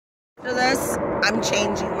After this, I'm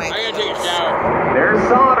changing my clothes. I gotta take a shower. There's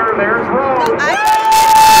Sauter, there's Rose.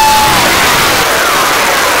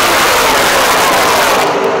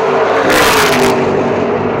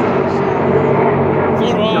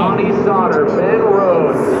 No, Johnny Sauter, Ben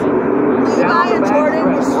Rose. Down the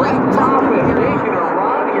backstretch, Brett Moffitt making a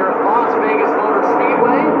run here at Las Vegas Motor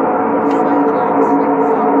Speedway.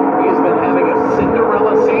 He's been having a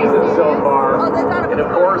Cinderella season so far. And of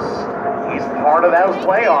course, he's part of those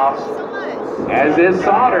playoffs, as is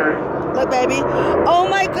Sauter. Look, baby. Oh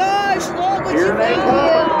my gosh, look what Here they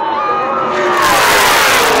come.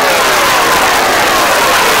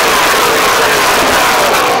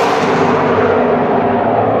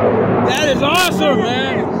 That is awesome,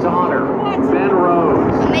 man. Sauter, Ben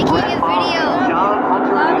Rose, Making Brett a Moffitt, video. John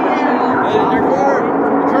Hunter, They're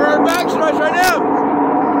current backstretch right now.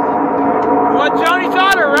 What, Johnny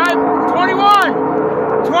Sauter, right? 21.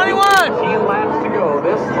 21. 15 laps to go.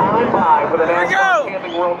 This time by for the Here we Nascar go.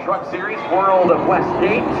 Camping World Truck Series World of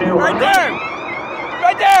Westgate 200. Right there.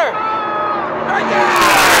 Right there. Right there.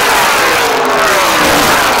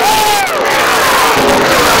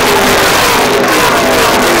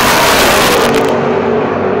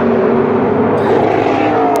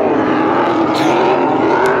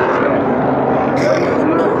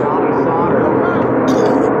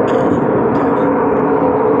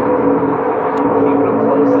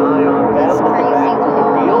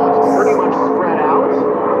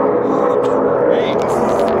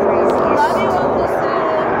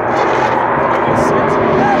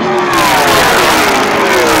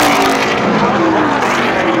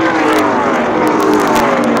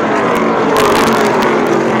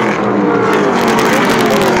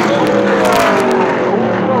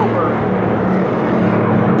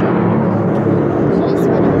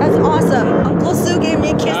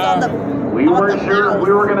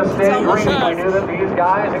 I knew that these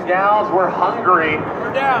guys and gals were hungry.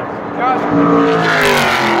 We're down. Josh.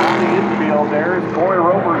 On the infield, there's Corey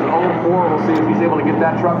Rover's 0-4. We'll see if he's able to get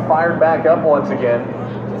that truck fired back up once again.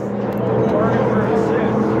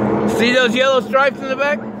 See those yellow stripes in the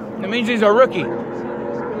back? That means he's a rookie. He's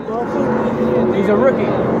a rookie.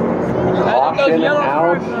 Auction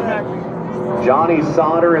out. Johnny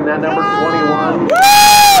Sauter in that number 21. Woo!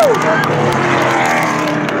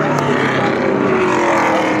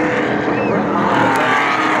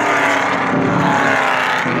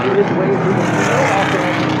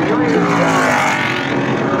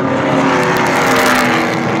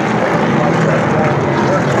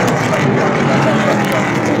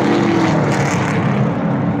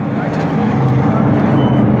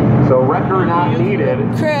 So record not needed.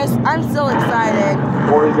 Chris, I'm so excited.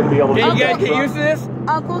 Corey's going to be able to... Can you guys get used to this?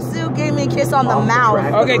 Uncle Sue gave me a kiss on the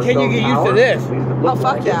mouth. Okay, can you get used to this? Oh,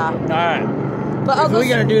 fuck yeah. Alright. But We're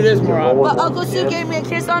going to do this more often. But Uncle Sue gave me a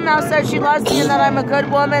kiss on the mouth, said she loves me and that I'm a good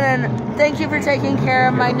woman, and thank you for taking care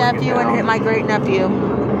of my nephew and my great nephew.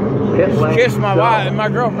 Kiss my wife and my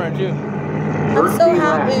girlfriend too. I'm so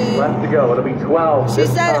happy. Left to go. It'll be 12. She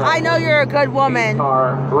said, I know you're a good woman.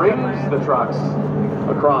 Car brings the trucks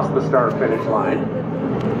across the start-finish line.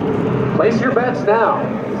 Place your bets now.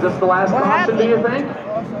 Is this the last caution, do you think?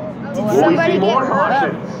 Will we see more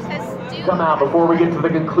cautions come out before we get to the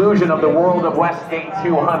conclusion of the World of Westgate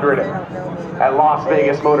 200 at Las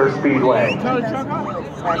Vegas Motor Speedway?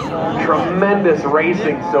 Tremendous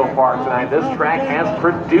racing so far tonight. This track has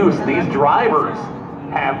produced. These drivers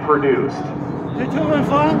have produced.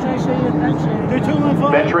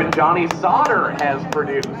 Veteran Johnny Sauter has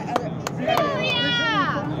produced.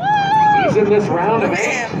 He's in this round of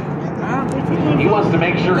 8. He wants to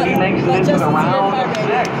make sure he makes it into the round of 6.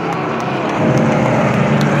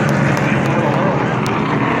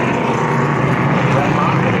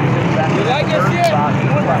 You like it, shit?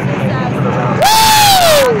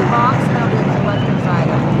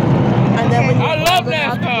 I love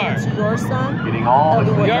NASCAR. Getting all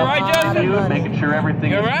the You all right, Justin? making sure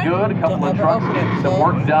everything is right? good. A couple of trucks getting some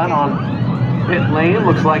work done on pit lane.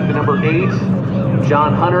 Looks like the number 8,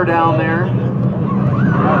 John Hunter down there.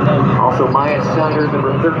 Also, Maya Sanders,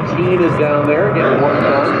 number 13, is down there getting work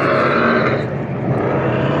done.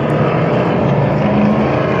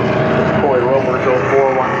 Corey Rover's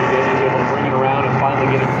 0-4 once again. He's able to bring it around and finally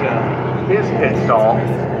get it to his pit stall.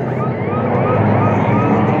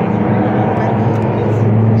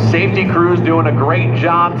 Safety crew's doing a great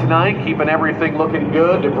job tonight, keeping everything looking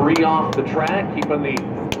good, debris off the track, keeping the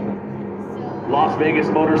Las Vegas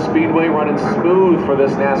Motor Speedway running smooth for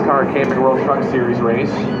this NASCAR Camping World Truck Series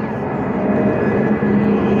race.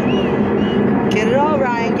 Get it all,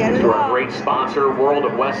 Ryan, get it To all. our great sponsor, World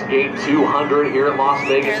of Westgate 200 here at Las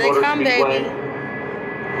Vegas Motor Speedway. Baby.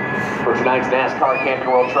 For tonight's NASCAR Camping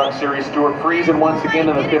World Truck Series, Stuart Friesen once again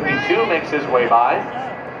in the 52 makes his way by.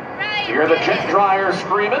 You hear the jet dryer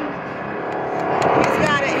screaming. He's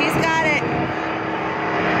got it, he's got it.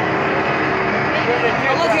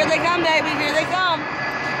 Oh, look, here they come, baby, here they come.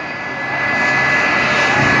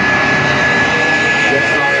 Jet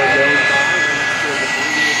dryer goes by,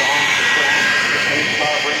 the paint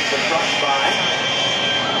car brings the trucks by.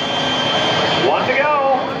 One to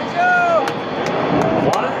go.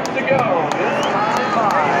 One to go. This time by.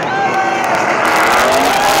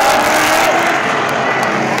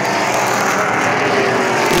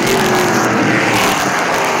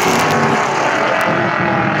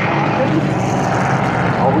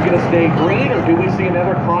 Are we going to stay green, or do we see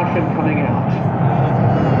another caution coming out?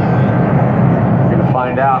 We're going to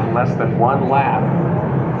find out in less than one lap.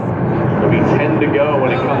 It'll be 10 to go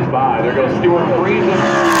when it comes by. There goes Stuart Friesen.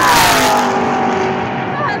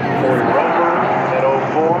 Corey Rover at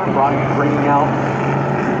 04, bringing out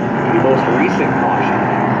the most recent caution.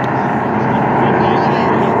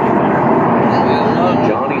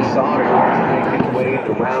 Johnny Sauter to make his way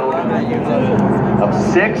into round of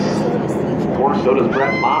 6. Of course, so does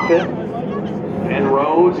Brett Moffitt. Ben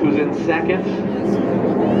Rhodes, who's in second.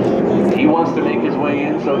 He wants to make his way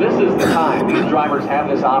in, so this is the time. These drivers have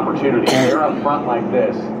this opportunity. They're up front like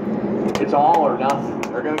this. It's all or nothing.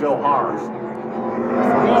 They're going to go hard.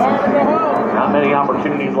 Not many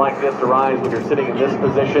opportunities like this arise when you're sitting in this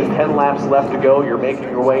position. 10 laps left to go. You're making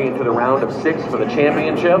your way into the round of 6 for the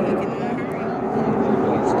championship.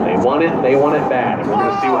 They want it bad. And we're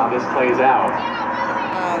going to see how this plays out.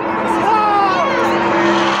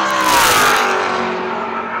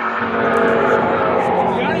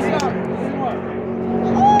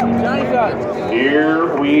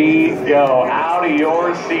 Here we go, out of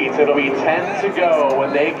your seats. It'll be 10 to go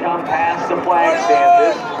when they come past the flag stand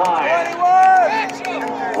this time.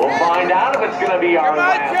 We'll find out if it's going to be our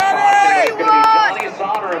last caution. It's going to be Johnny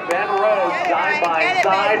Sauter and Ben Rhodes side by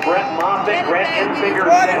side. Brett Moffitt, Grant Enfinger,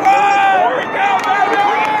 and the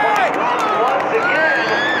green flag runs once again.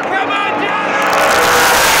 Come on,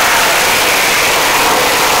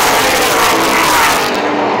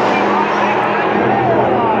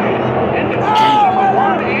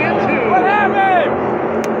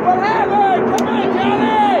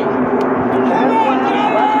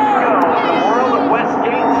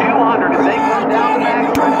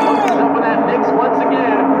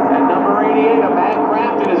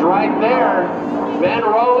 Ben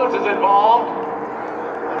Rhodes is involved.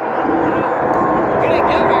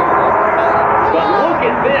 But look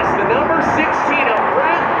at this, the number 16 of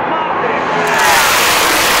Brett Moffitt.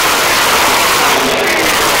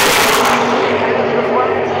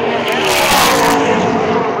 Brett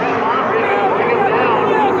Moffitt going to bring him down.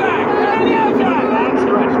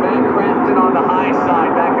 Backstretch, Matt Crafton on the high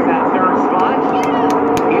side back in that third spot.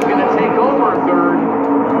 He's going to take over third.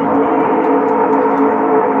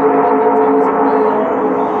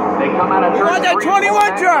 We want that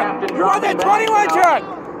 21 truck! We want that 21 truck!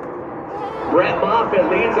 Brett Moffitt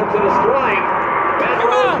leads him to the stripe. Ben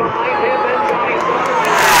Rhodes behind him, then Johnny Sauter.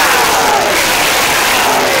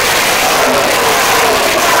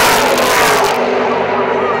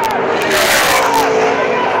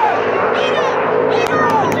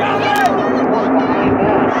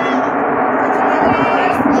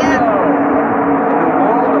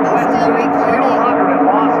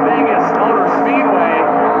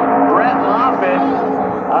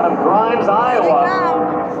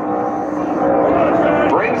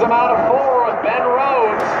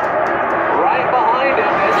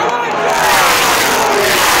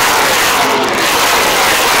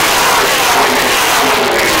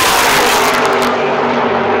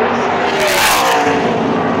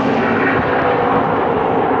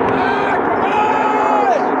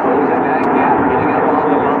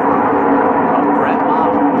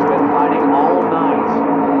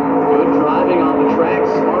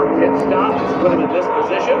 Put him in this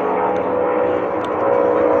position.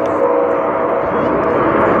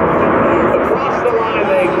 Across the line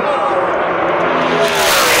they go.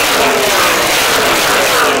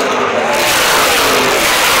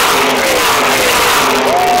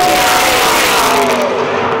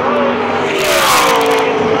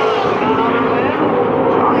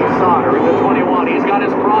 Johnny Sauter in the 21. He's got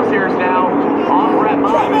his crosshairs now on Brett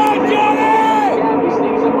Moffitt. He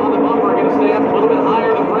sneaks up on the bumper, going to stay up a little bit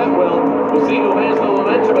higher than Brett will. We'll see who has the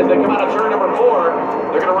momentum as they come out of turn number 4.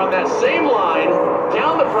 They're going to run that same line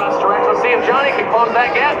down the front stretch. We'll see if Johnny can close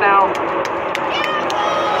that gap now.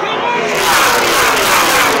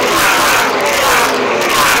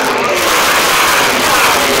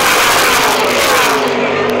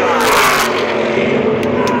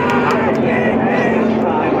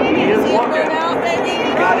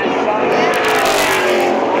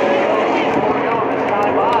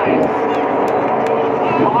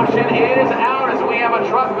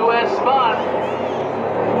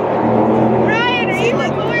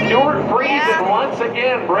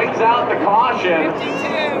 again brings out the caution.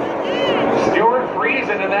 52. Stuart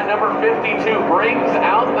Friesen in that number 52 brings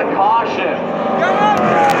out the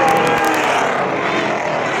caution.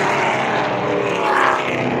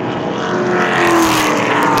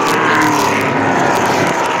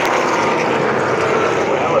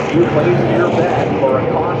 Well, if you placed your bet for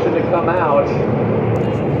a caution to come out,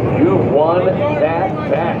 you've won that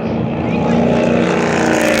bet.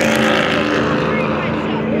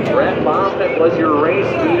 Brett Moffitt was your race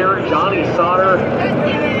leader. Johnny Sauter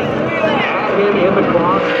had him in the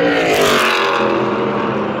cross.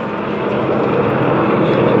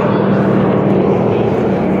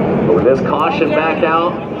 With this caution back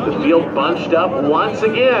out, the field bunched up once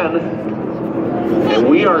again. And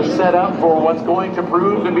we are set up for what's going to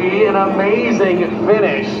prove to be an amazing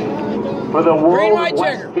finish for the World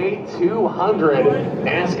Westgate 200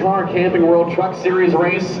 NASCAR Camping World Truck Series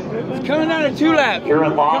race. It's coming out of 2 laps. Here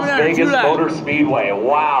at Las Vegas Motor Speedway.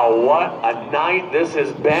 Wow, what a night this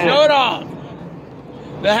has been. Show it off.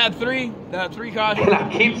 They had three cautions. And I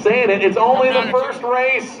keep saying it, it's only the first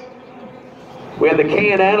race. We had the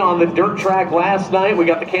K&N on the dirt track last night. We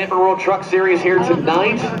got the Camping World Truck Series here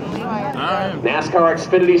tonight. NASCAR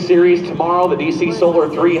Xfinity Series tomorrow. The DC Solar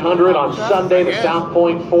 300 on Sunday. The South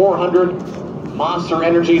Point 400. Monster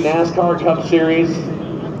Energy NASCAR Cup Series.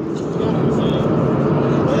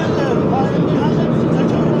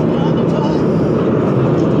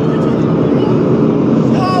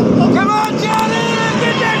 Come on, Johnny! Let's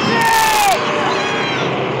get that shit!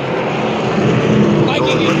 Mikey,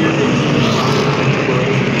 get here.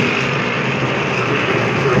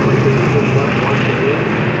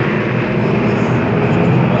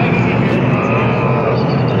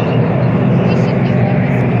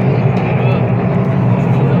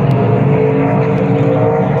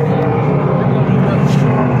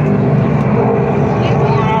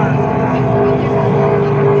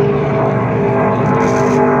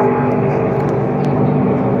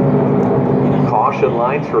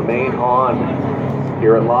 Lights remain on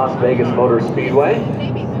here at Las Vegas Motor Speedway.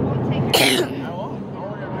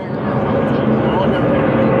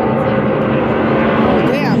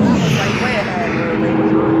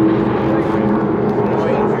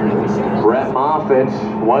 Brett Moffitt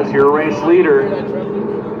was your race leader.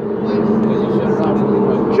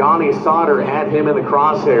 Johnny Sauter had him in the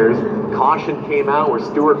crosshairs. Caution came out where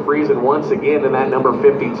Stuart Friesen once again in that number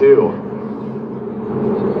 52.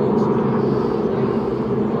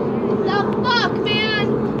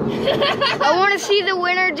 I want to see the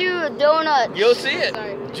winner do a donut. You'll see it.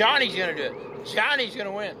 Johnny's going to do it. Johnny's going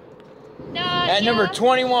to win. No, At number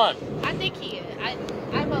 21. I think he is.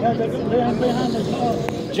 I'm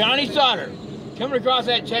hoping. Johnny Sauter. Coming across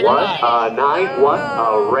that checker What line. a night, what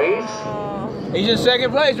a race. He's in second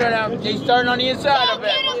place right now. He's starting on the inside, I bet.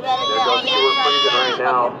 There goes Stuart Friesen right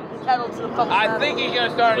now. I think he's going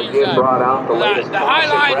to start on the Again inside. brought out the latest The high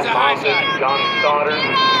caution. line's Brett the high Moffitt, side. Johnny Sauter.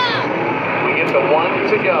 We get the 1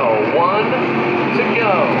 to go. 1 to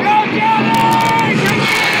go. Go, Johnny!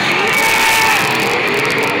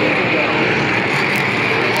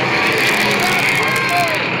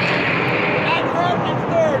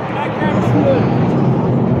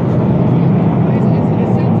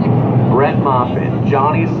 Brett Moffitt,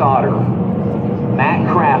 Johnny Sauter, Matt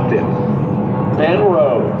Crafton, Ben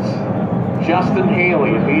Rhodes, Justin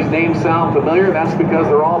Haley. If these names sound familiar, that's because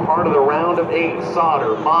they're all part of the round of 8.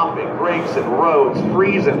 Sauter, Moffitt, Gregson, Rhodes,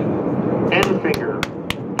 Friesen, Enfinger,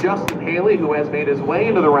 Justin Haley, who has made his way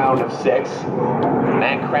into the round of 6.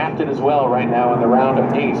 Matt Crafton as well right now in the round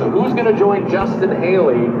of 8. So who's going to join Justin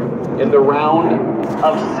Haley in the round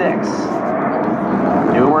of 6?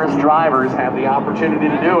 Numerous drivers have the opportunity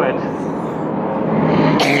to do it.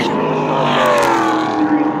 Series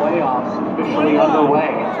playoffs officially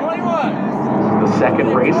underway. 21. The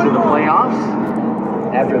second race of the playoffs.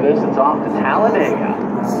 After this, it's off to Talladega.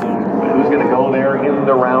 But who's going to go there in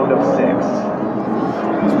the round of 6?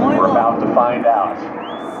 We're about to find out.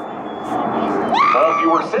 Well, if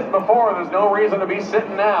you were sitting before, there's no reason to be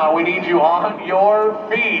sitting now. We need you on your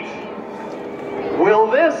feet.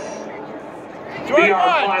 Will this be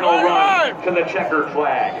our final run to the checkered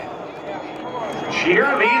flag? Cheer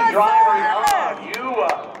these drivers on. You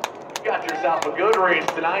got yourself a good race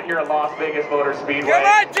tonight here at Las Vegas Motor Speedway. Come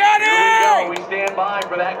on, Johnny! Here we go. We stand by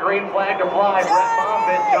for that green flag to fly. Brett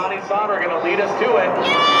Moffitt, Johnny Sauter are going to lead us to it.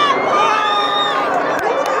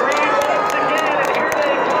 Green once again, and here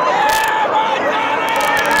they go.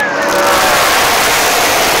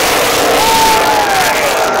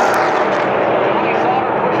 Johnny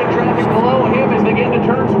Sauter pushing traffic below him as they get into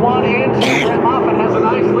turns 1 and 2. Brett Moffitt has a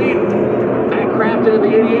nice lead. Matt Crafton in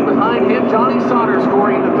the 88 behind him. Johnny Sauter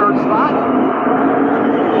scoring in the 3rd spot.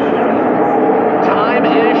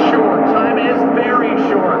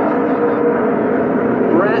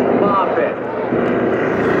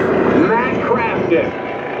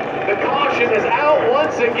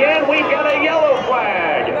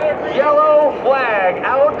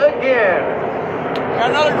 Got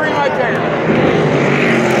another green light there.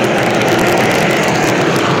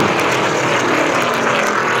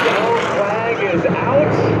 Is out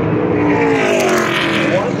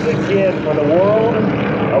once again for the world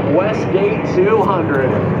of Westgate 200.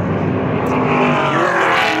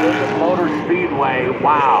 Motor Speedway,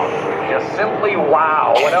 wow. Just simply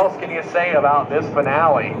wow. What else can you say about this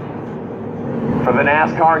finale for the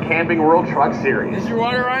NASCAR Camping World Truck Series? Is your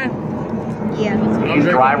water, Ryan? Yeah. These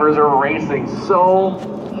drivers are racing so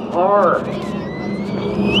hard.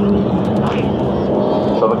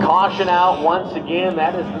 So the caution out once again.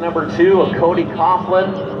 That is the number 2 of Cody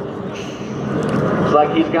Coughlin. Looks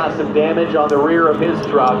like he's got some damage on the rear of his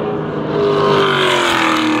truck.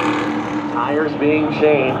 Tires being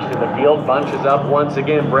changed and the field bunches up once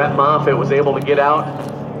again. Brett Moffitt was able to get out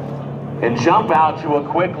and jump out to a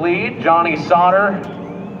quick lead. Johnny Sauter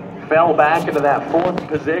fell back into that 4th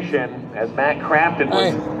position as Matt Crafton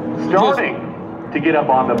was starting to get up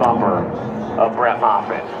on the bumper of Brett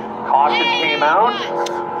Moffitt. Caution came out.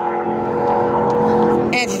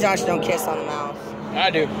 Angie Josh don't kiss on the mouth.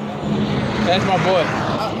 I do. That's my boy.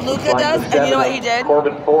 Luca does, and you know what he did?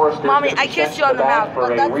 Corbin Forrester. Mommy, I kissed you on the mouth. For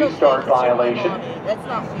That's a restart okay, violation. That's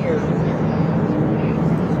not weird.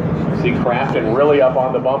 See Crafton really up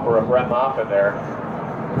on the bumper of Brett Moffitt there.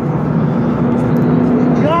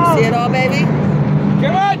 See it all, baby?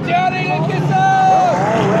 Come on, Johnny, let's get some!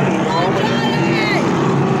 Already.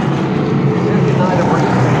 Night of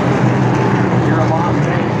racing. Here at Las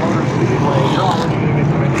Vegas Motor Speedway.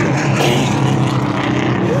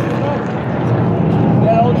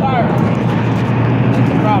 That old tire. That's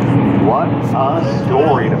the problem. What a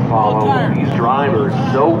story to follow. These drivers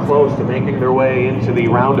so close to making their way into the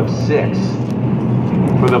round of 6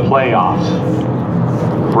 for the playoffs.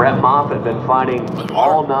 Brett Moffitt been fighting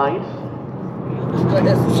all night.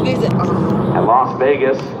 Squeeze it. At Las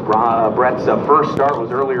Vegas, Brett's first start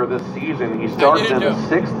was earlier this season. He started in the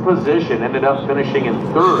 6th position, ended up finishing in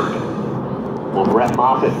 3rd. Will Brett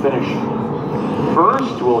Moffitt finish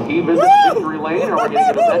first? Will he visit victory lane? Or are we going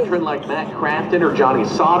to get a veteran like Matt Crafton or Johnny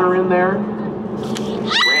Sauter in there?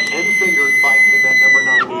 Grant Enfinger's fighting in that number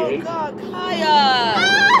 98. Oh, God, Kaya!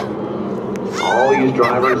 All these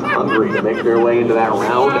drivers hungry to make their way into that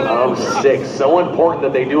round of 6. So important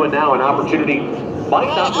that they do it now. An opportunity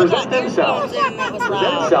might not present themselves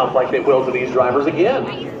like they will to these drivers again.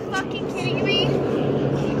 Are you fucking kidding me?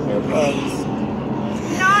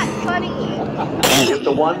 Not funny. Just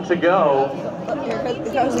the one to go.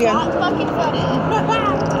 Not fucking funny.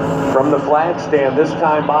 From the flag stand, this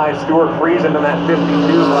time by Stuart Friesen in that 52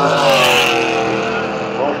 run.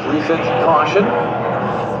 Most recent caution.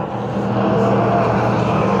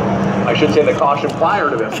 I should say the caution prior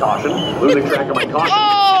to this caution. Losing track of my caution.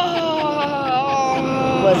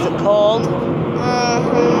 Was it cold?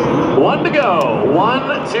 1 to go. 1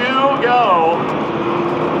 to go.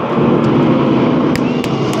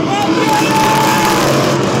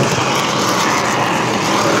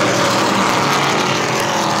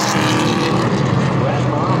 Brett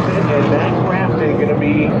Moffitt and Matt Crafton going to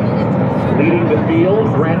be leading the field.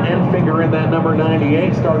 Grant Enfinger in that number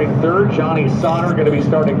 98, starting 3rd. Johnny Sauter going to be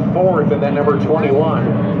starting 4th in that number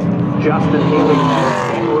 21. Justin Haley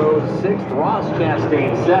Rose 6th. Ross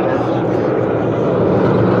Chastain 7th.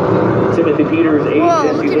 Timothy Peters 8th. Whoa,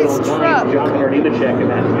 Jesse look at his Little 9th. truck. John Hernimacek in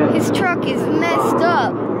that 10th. His truck is messed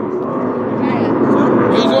up.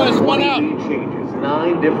 He's going to spun out. Changes.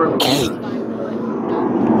 9 different leaders.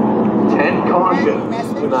 10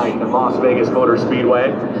 cautions tonight at Las Vegas Motor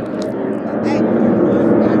Speedway.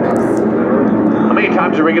 How many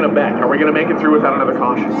times are we going to bet? Are we going to make it through without another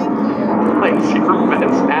caution? Place your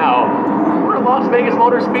bets now. We're at Las Vegas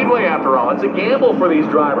Motor Speedway after all. It's a gamble for these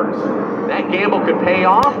drivers. That gamble could pay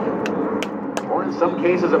off, or in some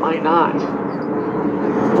cases it might not.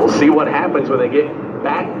 We'll see what happens when they get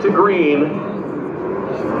back to green.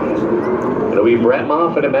 It'll be Brett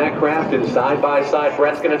Moffitt and Matt Crafton side by side.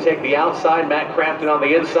 Brett's going to take the outside, Matt Crafton on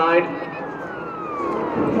the inside.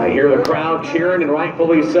 I hear the crowd cheering, and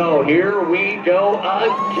rightfully so. Here we go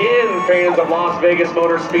again, fans of Las Vegas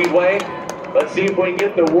Motor Speedway. Let's see if we can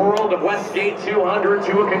get the world of Westgate 200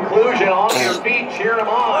 to a conclusion. On your feet, cheer them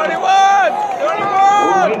on. 21!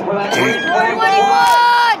 We're waiting for that green flag.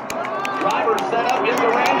 21! Driver set up in the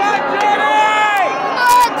range. Come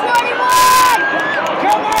on, 21!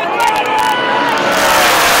 Come on,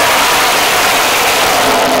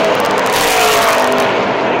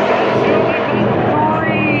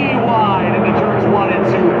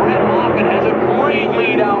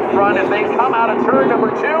 out front as they come out of turn number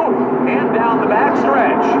 2 and down the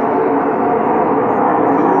backstretch.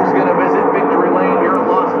 Who's going to visit victory lane here at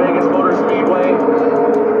Las Vegas Motor Speedway?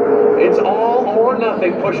 It's all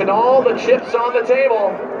pushing all the chips on the table.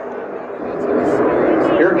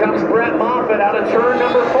 Here comes Brett Moffitt out of turn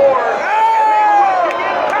number 4.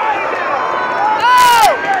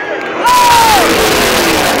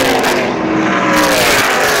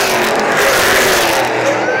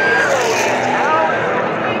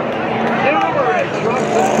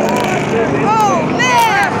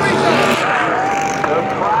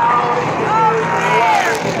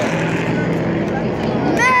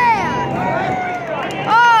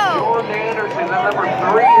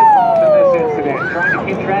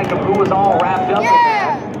 Track of who was all wrapped up in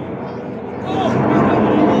that.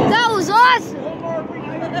 That was awesome!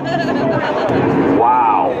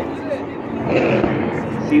 Wow.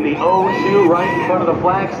 See the 0-2 right in front of the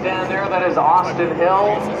flag stand there? That is Austin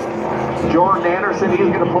Hill. Jordan Anderson, he's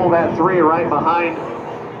going to pull that 3 right behind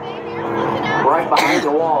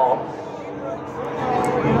the wall.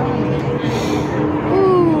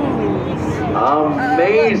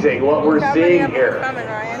 Amazing what we're seeing here.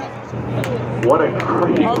 What a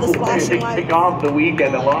great way to kick off the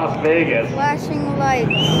weekend at Las Vegas. Flashing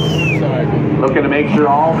lights. Looking to make sure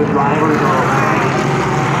all the drivers are okay.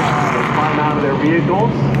 They climb out of their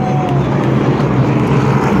vehicles.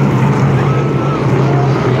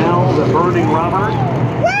 Smell the burning rubber.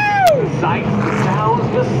 Woo! The sights, the sounds,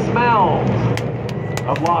 the smells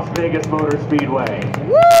of Las Vegas Motor Speedway.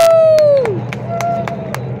 Woo!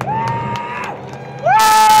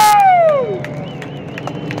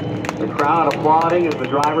 The crowd applauding as the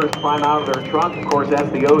drivers climb out of their truck. Of course, that's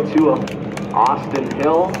the 0-2 of Austin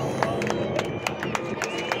Hill.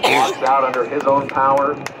 Walks out under his own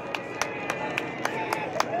power.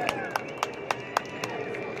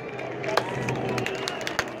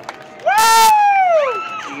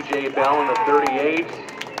 DJ Bell in the 38.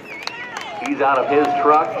 He's out of his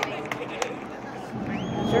truck.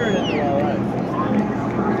 Sure, it is all right.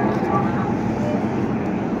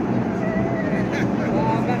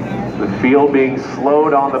 The field being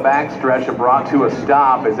slowed on the backstretch and brought to a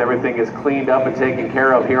stop as everything is cleaned up and taken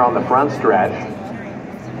care of here on the front stretch.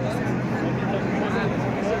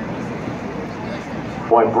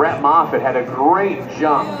 Boy, Brett Moffitt had a great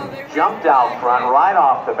jump. Jumped out front right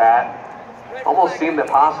off the bat. Almost seemed that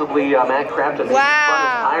possibly Matt Crafton front his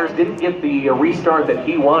tires didn't get the restart that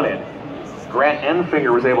he wanted. Grant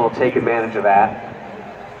Enfinger was able to take advantage of that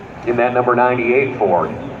in that number 98 Ford.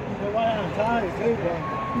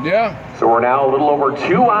 Yeah. So we're now a little over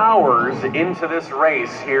 2 hours into this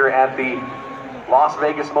race here at the Las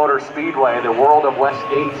Vegas Motor Speedway, the World of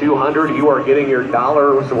Westgate 200. You are getting your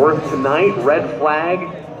 $1's worth tonight. Red flag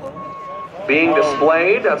being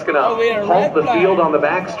displayed. That's going to halt the field on the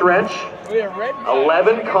backstretch.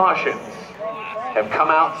 11 cautions have come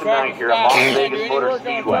out tonight here at Las Vegas Motor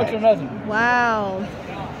Speedway. Wow.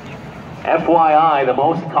 FYI, the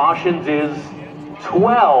most cautions is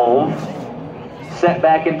 12, set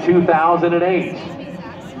back in 2008.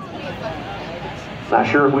 Not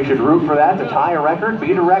sure if we should root for that to tie a record,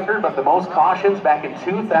 beat a record, but the most cautions back in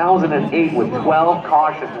 2008 with 12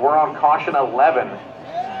 cautions. We're on caution 11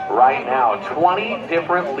 right now. 20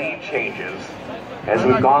 different lead changes as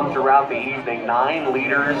we've gone throughout the evening. 9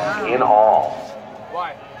 leaders in all.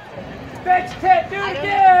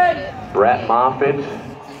 Brett Moffitt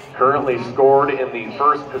currently scored in the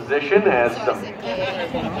first position as some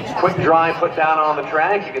quick dry put down on the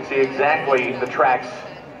track. You can see exactly the tracks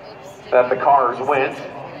that the cars went.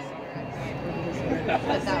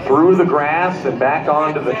 Through the grass and back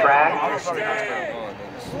onto the track.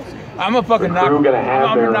 I'm a fucking knock. I'm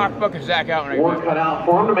gonna knock fucking Zach out when I work cut out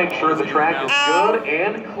for him to make sure the track is good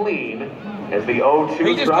and clean as the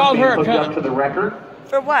 0-2 truck being hooked up to the record.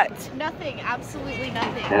 For what? Nothing, absolutely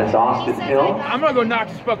nothing. That's Austin Hill. I'm gonna go knock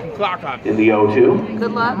this fucking clock off. In the 0-2.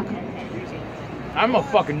 Good luck. I'm gonna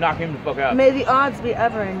fucking knock him the fuck out. May the odds be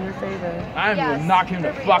ever in your favor. I'm gonna knock him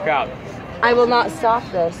the fuck out. I will not stop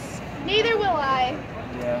this. Neither will I.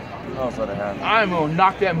 Yeah, I'll let it happen. I'm gonna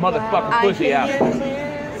knock that motherfucking pussy out.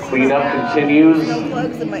 Cleanup continues. No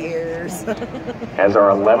plugs in my ears. As our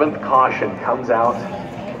 11th caution comes out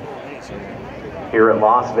here at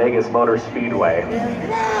Las Vegas Motor Speedway.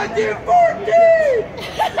 This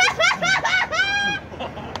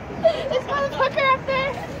motherfucker up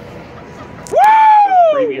there. The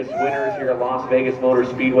previous winners here at Las Vegas Motor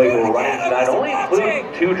Speedway will run tonight only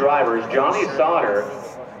include 2 drivers, Johnny Sauter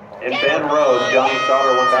and Ben Rhodes. Johnny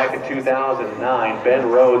Sauter won back in 2009. Ben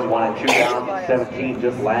Rhodes won in 2017,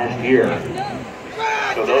 just last year.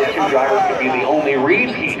 So those 2 drivers could be the only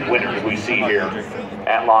repeat winners we see here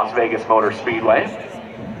at Las Vegas Motor Speedway.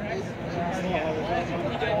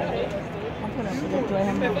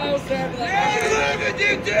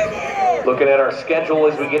 Looking at our schedule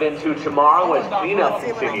as we get into tomorrow as cleanup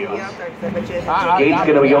continues. Gate's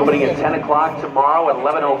going to be opening at 10 o'clock tomorrow at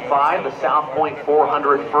 11:05. The South Point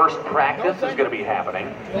 400 first practice is going to be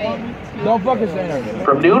happening. Don't fucking say anything.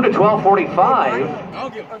 From noon to 12:45. I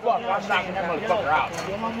don't give a fuck. I'm knocking that motherfucker out.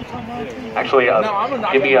 Actually,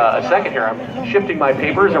 give me a second here. I'm shifting my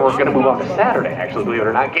papers and we're going to move on to Saturday, actually, believe it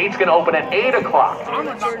or not. Gate's going to open at 8 o'clock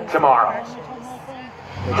tomorrow.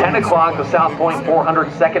 10 o'clock, the South Point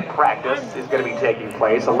 400 second practice is going to be taking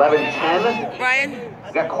place. 11:10. Ryan,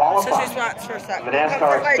 got qualified. The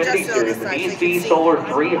NASCAR Xfinity Series, the DC Solar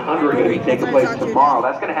 300 going to be taking place tomorrow.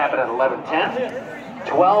 That's going to happen at 11:10.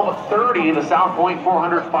 12:30, the South Point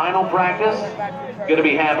 400 final practice going to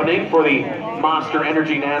be happening for the Monster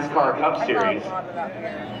Energy NASCAR Cup Series.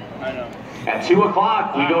 At 2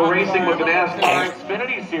 o'clock, we go racing with the NASCAR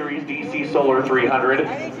Xfinity Series DC Solar 300.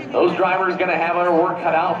 Those drivers going to have our work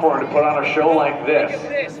cut out for them to put on a show like this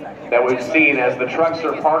that we've seen as the trucks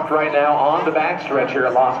are parked right now on the backstretch here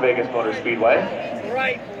at Las Vegas Motor Speedway.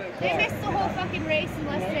 Right. They missed the whole fucking race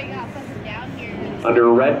unless they got fucking down here. Under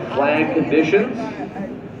red flag conditions.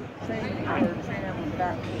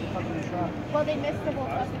 Well, they missed the whole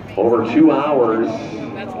fucking race. Over 2 hours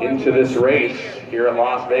into this race here at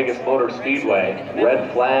Las Vegas Motor Speedway.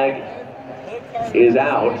 Red flag is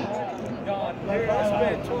out.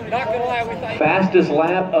 Fastest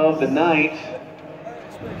lap of the night,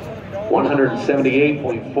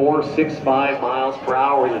 178.465 miles per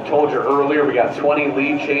hour. As I told you earlier, we got 20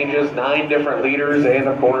 lead changes, 9 different leaders, and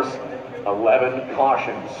of course, 11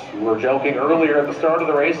 cautions. We were joking earlier at the start of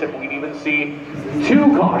the race if we'd even see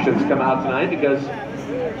 2 cautions come out tonight, because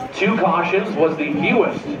 2 cautions was the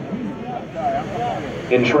fewest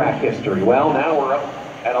in track history. Well, now we're up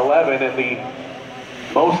at 11, and the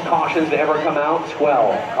most cautions to ever come out,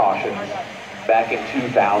 12 cautions back in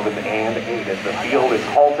 2008, as the field is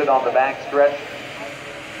halted on the backstretch.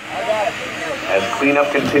 As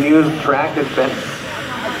cleanup continues, the track has been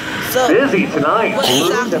busy tonight. What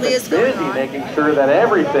exactly is going on? Making sure that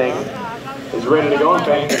everything is ready to go. In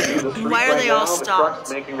fact, you can see the street Why are right they now. all The stopped?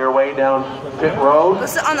 trucks making their way down pit road.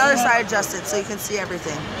 Let's sit on the other side, Justin, so you can see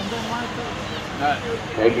everything.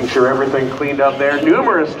 Making sure everything cleaned up there.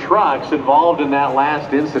 Numerous trucks involved in that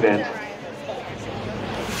last incident.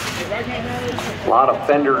 A lot of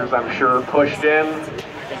fenders, I'm sure, pushed in.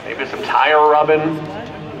 Maybe some tire rubbing.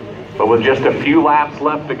 But with just a few laps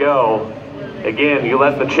left to go, again, you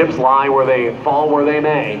let the chips lie where they fall where they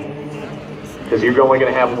may. Because you're only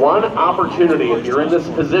going to have one opportunity if you're in this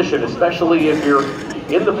position, especially if you're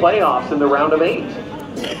in the playoffs in the round of 8.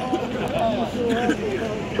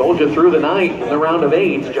 Told you through the night in the round of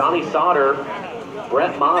 8, Johnny Sauter,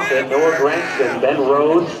 Brett Moffitt, Noah Gregson, Ben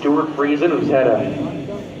Rhodes, Stuart Friesen, who's had an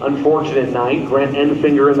unfortunate night, Grant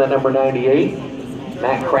Enfinger in that number 98,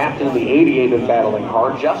 Matt Crafton in the 88 is battling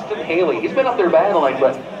hard, Justin Haley, he's been up there battling,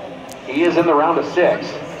 but he is in the round of 6.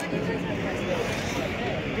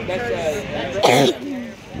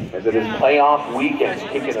 As it is playoff weekend,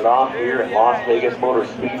 kicking it off here at Las Vegas Motor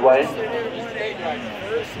Speedway.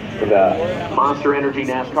 For the Monster Energy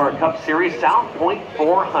NASCAR Cup Series, South Point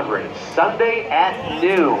 400, Sunday at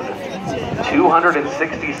noon.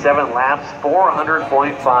 267 laps,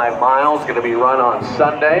 400.5 miles, going to be run on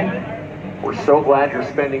Sunday. We're so glad you're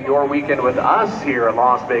spending your weekend with us here at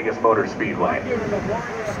Las Vegas Motor Speedway.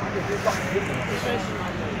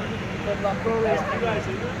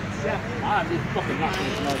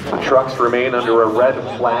 The trucks remain under a red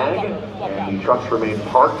flag, and the trucks remain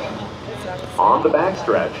parked on the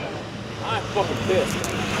backstretch. I'm fucking pissed.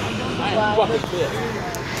 I am fucking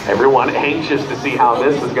pissed. Everyone anxious to see how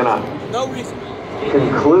this is gonna No reason.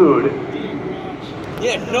 conclude.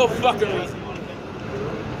 Yeah, no fucking reason.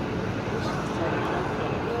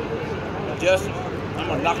 Justin, I'm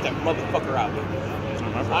gonna knock that motherfucker out.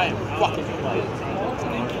 I am fucking mad.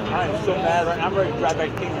 I am so mad right now. I'm ready to drive back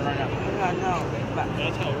to Kingman right now. I know.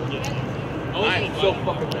 That's how we're getting. I am so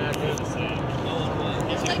fucking mad, dude.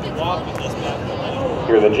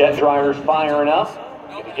 Here the jet drivers firing up.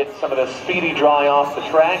 Gonna get some of the speedy dry off the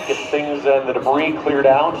track, get things and the debris cleared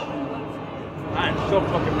out. I am so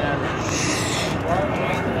fucking mad right now.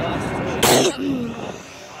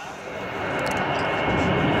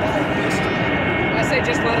 I say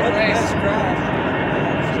just let it race.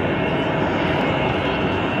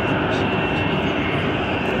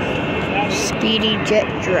 Speedy jet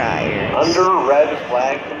dryer. Under red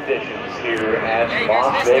flag conditions here at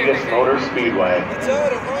Las Vegas Motor Speedway.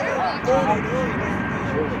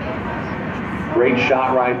 Great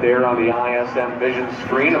shot right there on the ISM vision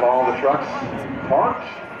screen of all the trucks parked,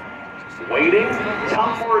 waiting.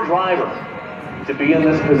 Tough for a driver to be in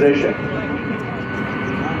this position.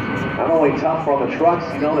 Not only tough on the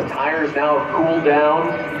trucks, you know, the tires now have cooled down,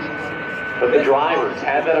 but the drivers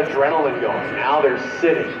had that adrenaline going. Now they're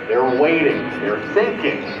sitting, they're waiting, they're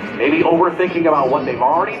thinking, maybe overthinking about what they've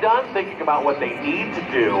already done, thinking about what they need to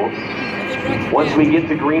do once we get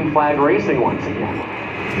to green flag racing once again.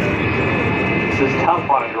 This is tough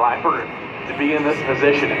on a driver to be in this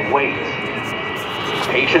position and wait.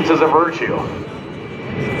 Patience is a virtue,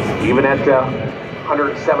 even at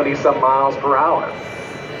 170 some miles per hour.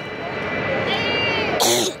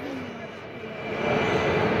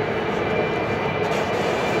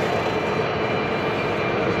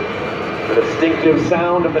 The distinctive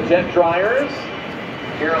sound of the jet dryers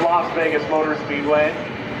here at Las Vegas Motor Speedway.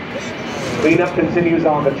 Cleanup continues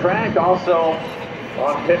on the track, also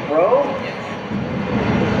on pit road.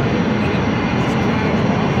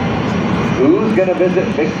 Who's going to visit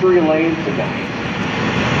Victory Lane tonight?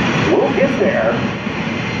 We'll get there.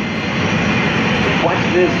 The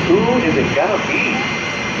question is, who is it going to be?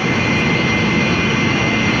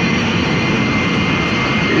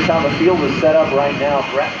 Here's how the field is set up right now.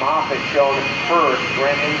 Brett Moffitt shown first,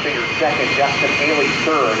 Grant Enfinger second, Justin Haley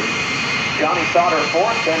third, Johnny Sauter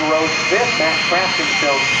fourth, Ben Rhodes fifth, Matt Crafton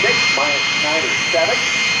shown sixth, Mike Snyder seventh,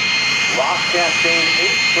 Ross Chastain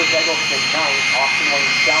eighth, Chris Eggleston ninth, Austin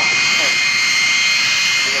Wayne South is 10th.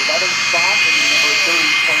 The 11th spot in the number 30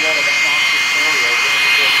 Toyota Nascar Terrier, going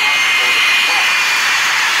to get Oscar to 12th.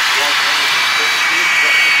 George Anderson 15th,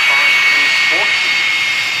 Justin Fine 14th.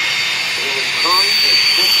 David Curry is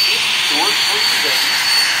 15th, Stuart Friesen.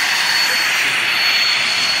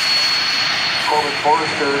 Corbin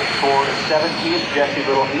Forrester for 17th, Jesse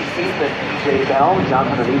Little 18th, and TJ Bell,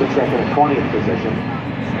 Jonathan Nemechek in the 20th position.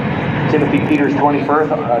 Timothy Peters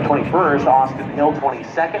 21st, Austin Hill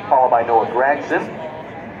 22nd, followed by Noah Gragson.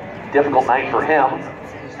 Difficult night for him,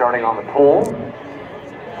 starting on the pole.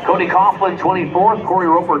 Cody Coughlin 24th, Corey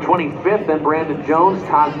Roper 25th, then Brandon Jones,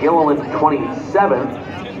 Todd Gilliland 27th.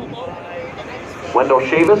 Wendell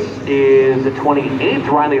Chavis is at 28th,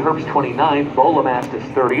 Riley Herbst 29th, Bo Lamastus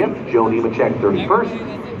 30th, Joe Nemechek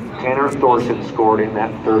 31st, Tanner Thorson scored in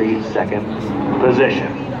that 32nd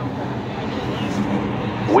position.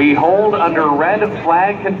 We hold under red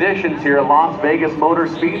flag conditions here at Las Vegas Motor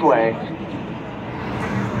Speedway.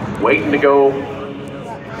 Waiting to go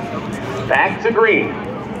back to green.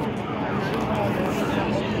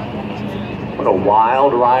 What a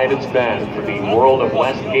wild ride it's been for the World of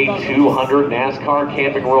Westgate 200 NASCAR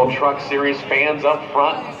Camping World Truck Series fans up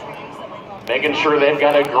front, making sure they've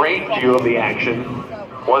got a great view of the action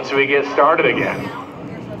once we get started again.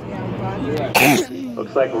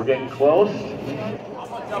 Looks like we're getting close.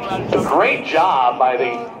 Great job by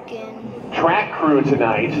the track crew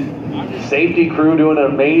tonight. Safety crew doing an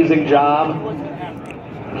amazing job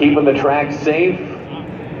keeping the track safe.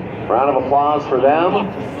 Round of applause for them.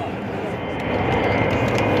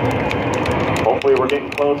 Hopefully we're getting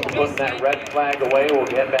close to putting that red flag away. We'll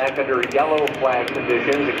get back under yellow flag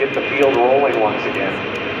conditions and get the field rolling once again.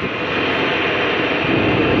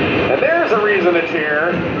 And there's a reason to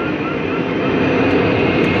cheer.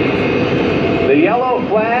 The yellow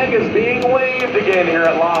flag is being waved again here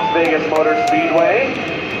at Las Vegas Motor Speedway.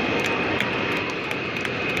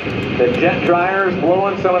 The jet dryers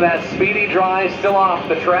blowing some of that speedy dry still off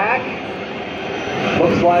the track.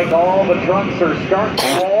 Looks like all the trucks are starting to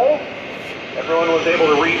roll. Everyone was able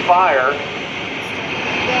to refire.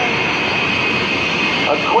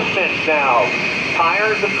 Equipment now.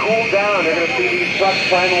 Tires have cooled down. They're going to see these trucks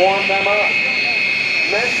try and warm them up.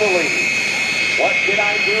 Mentally, what did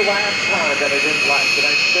I do last time that I didn't like? Did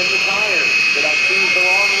I spin the tires? Did I choose the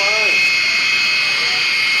wrong line?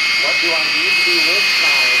 What do I need to do this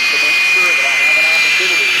time to make sure that I have an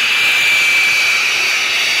opportunity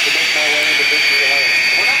to make my way into victory lane?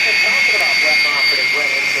 We're not just talking about Brett Moffitt and Brett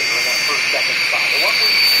Enfinger in that first second spot. But what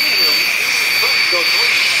we're seeing here, we see these trucks go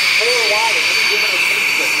 3, 4 wide at any given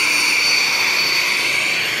occasion.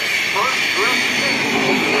 First through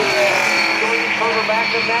 6. Going further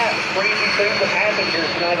back than that. Crazy things that happened here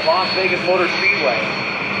tonight at Las Vegas Motor Speedway.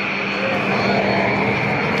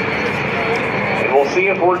 And we'll see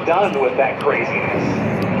if we're done with that craziness.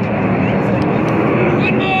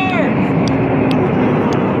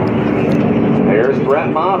 There's Brett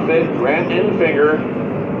Moffitt, Grant Enfinger,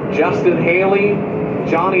 Justin Haley,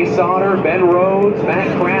 Johnny Sauter, Ben Rhodes, Matt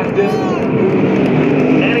Crafton.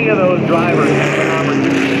 Any of those drivers have an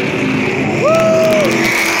opportunity. Woo!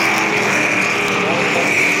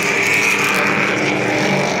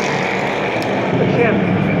 The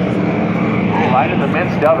championship, right in the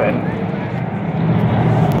midst of it.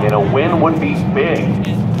 And a win would be big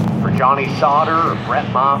for Johnny Sauter or Brett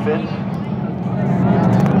Moffitt,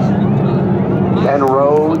 Ben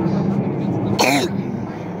Rhodes,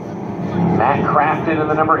 Crafton and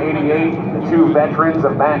the number 88, the two veterans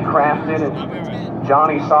of Matt Crafton and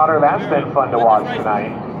Johnny Sauter. That's been fun to watch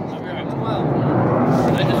tonight.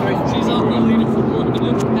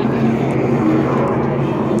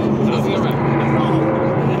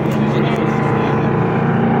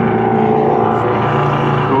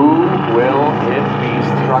 Who will hit these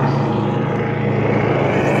trucks?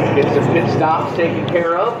 Get some pit stops taken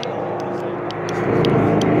care of.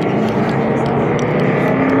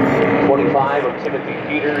 25 of Timothy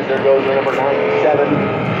Peters. There goes the number 97 of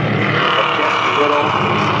Jesse Little.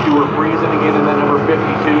 Stuart Friesen again in that number 52.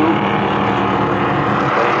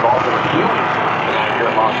 Been involved in a few tonight here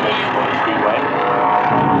at Las Vegas Motor Speedway.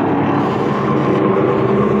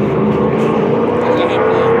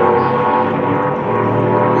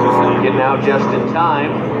 Getting out just in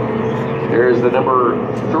time. There's the number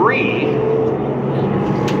 3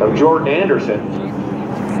 of Jordan Anderson.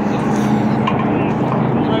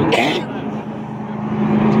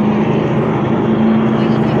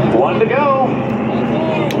 One to go.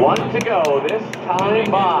 One to go. This time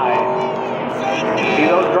by. See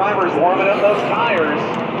those drivers warming up those tires.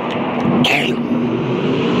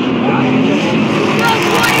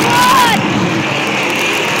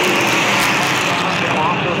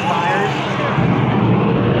 Off those tires.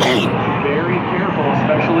 Very careful,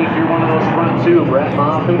 especially if you're one of those front two, Brett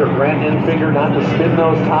Moffitt or Grant Enfinger, not to spin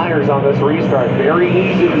those tires on this restart. Very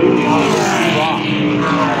easy to do the on-road off.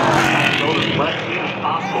 So the front is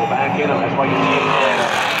possible back in them. That's why you see it.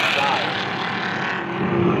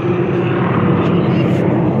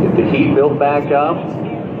 Get the heat built back up.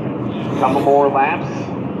 A couple more laps.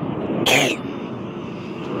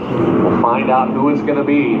 We'll find out who it's going to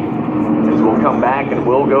be as we'll come back and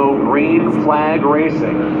we'll go green flag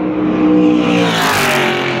racing.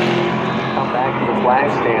 Come back to the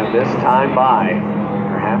flag stand this time by.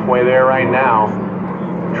 We're halfway there right now.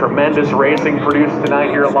 Tremendous racing produced tonight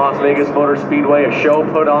here at Las Vegas Motor Speedway. A show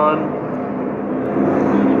put on.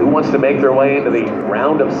 Who wants to make their way into the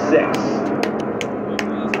round of 6?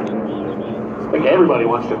 Like everybody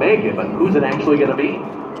wants to make it, but who's it actually going to be?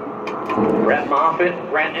 Brett Moffitt,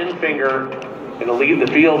 Grant Enfinger, going to lead the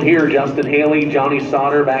field here. Justin Haley, Johnny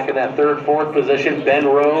Sauter back in that 3rd, 4th position. Ben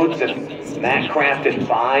Rhodes and Matt Crafton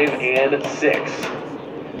 5 and 6.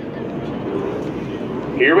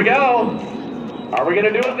 Here we go. Are we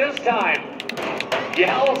going to do it this time?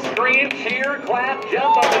 Yell, scream, cheer, clap,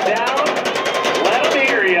 jump up and down. Let them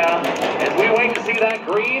hear ya as we wait to see that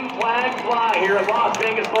green flag fly here at Las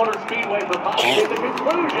Vegas Motor Speedway for possibly the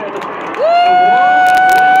conclusion.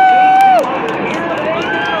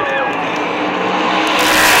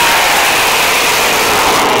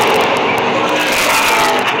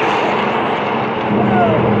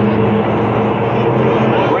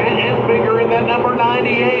 Grant Enfinger in that number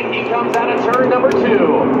 98. He comes out of turn number 2.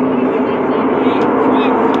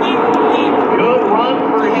 Good run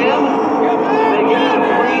for him. They get out of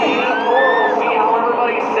 3 and 4. We'll see how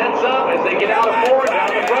everybody sets up as they get out of 4 down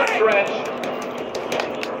the front stretch.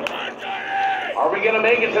 Are we going to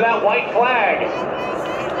make it to that white flag?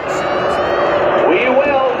 We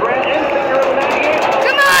will. Grant Enfinger of 98.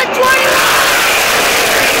 Come on, 21!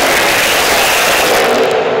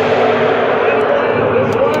 This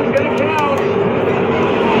one's going to count.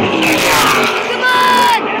 Come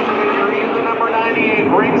on! Enfinger in the number 98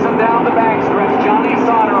 brings him down the backstretch. Johnny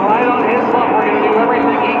Sauter right on his bumper, going to do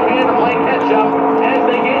everything he can to play catch up as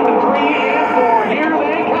they get to 3 and 4. Here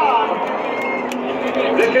they come.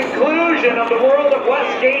 The conclusion of the World of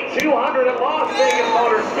Westgate 200 at Las Vegas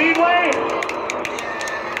Motor Speedway.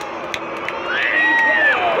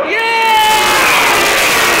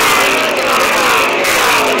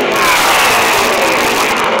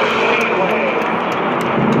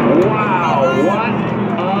 Wow, what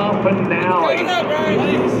a finale.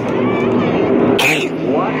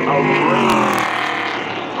 What a race.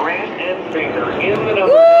 Grant Enfinger in the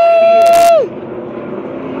number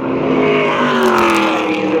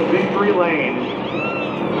 98. He's a victory lane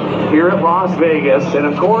here at Las Vegas, and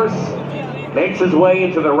of course, makes his way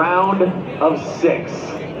into the round of 6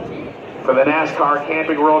 for the NASCAR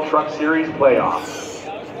Camping World Truck Series playoffs.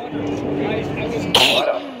 What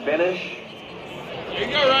a finish. There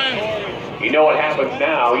you go, Ryan. You know what happens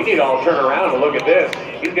now. You need to all turn around and look at this.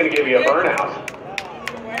 He's going to give you a burnout.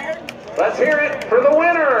 Let's hear it for the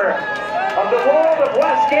winner of the World of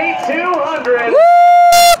Westgate 200.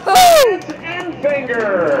 Grant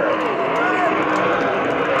Enfinger.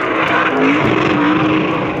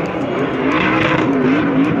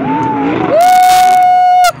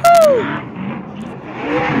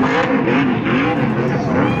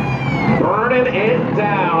 Burning it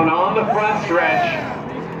down on the front stretch.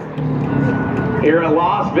 here at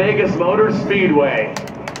Las Vegas Motor Speedway.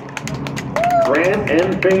 Grant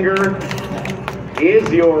Enfinger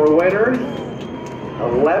is your winner.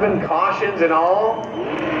 11 cautions in all.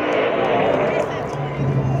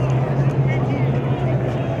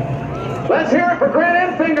 Let's hear it for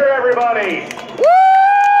Grant Enfinger, everybody. Woo!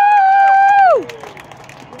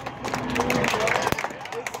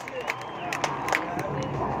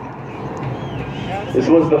 This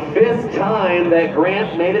was the 5th time that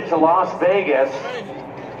Grant made it to Las Vegas.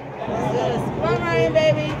 Come on, Ryan,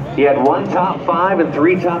 baby. He had 1 top 5 and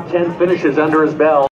 3 top 10 finishes under his belt.